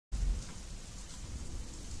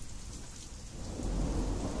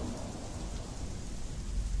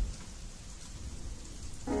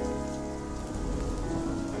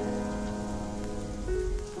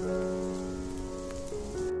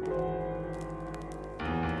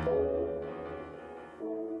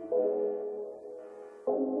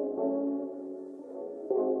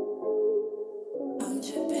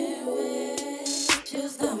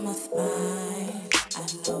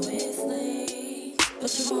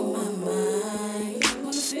on my mind.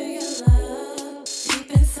 Wanna feel your love deep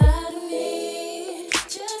inside of me.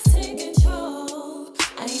 Just take control.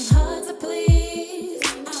 I ain't hard to please.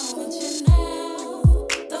 I want you now.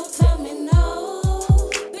 Don't tell me no.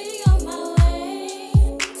 Be on my way.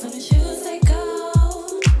 Soon as you say go,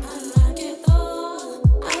 unlock your door.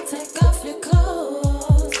 I'll take off your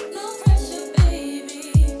clothes. No pressure,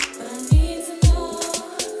 baby, but I need to know.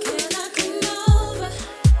 Can I come over?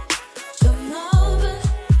 Come over.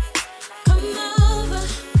 Come over.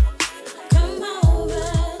 Come over.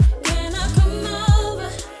 Can I come over?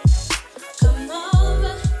 Come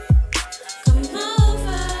over. Come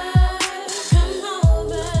over. Come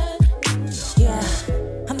over. Yeah,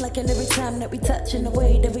 I'm liking every time that we touch in the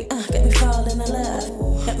way that we got me falling in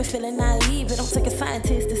love. Got me feeling naive. It don't take a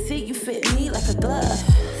scientist to see you fit me like a glove.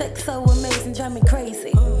 Sex so amazing, drive me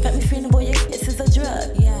crazy. Got me feeling, boy, your kiss is a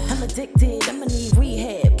drug. I'm addicted, I'ma need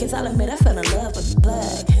rehab. Cause I'll admit I fell in love with the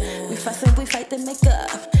blood. We fuss and we fight, then make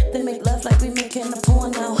up. Then make love like we making a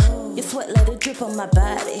porno. Your sweat let it drip on my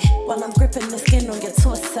body while I'm gripping the skin on your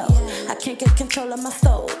torso. I can't get control of my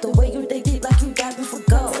soul. The way you dig deep like you diving for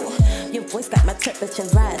gold. Your voice got my temperature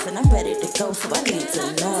rising. I'm ready to go, so I need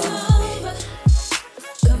to know.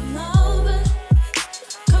 Come over.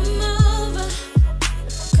 Come over.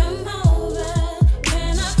 Come over.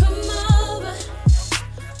 Can I come over?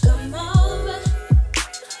 Come over.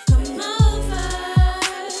 Come over.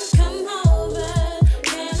 Come over.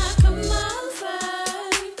 Can I come over?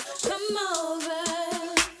 Come over.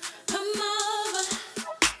 Come over.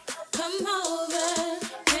 Come over.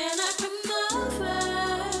 Can I come over?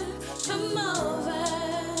 Come over.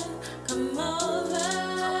 Come over.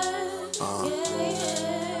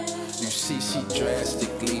 Yeah. You see, she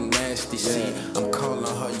drastically nasty. See, I'm calling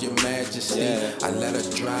her your majesty. I let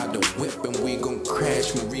her drive the whip and we gon'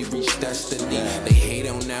 crash when we reach destiny. They hate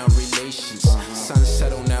on our relations.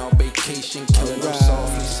 Sunset on our vacation. Killing them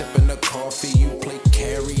softly, sipping the coffee. You play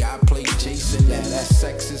carry, I play Jason. That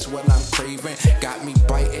sex is what I'm craving. Got me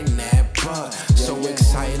biting that butt. So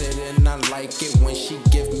excited and I like it when she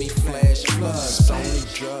give me flash floods. The only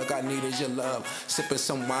drug I need is your love. Sipping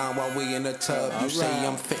some wine while we in the tub. You say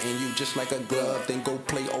I'm fitting you just like a glove. Then go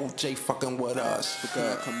play OJ fucking with us.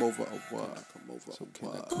 Come over or what? Come over or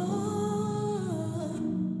what?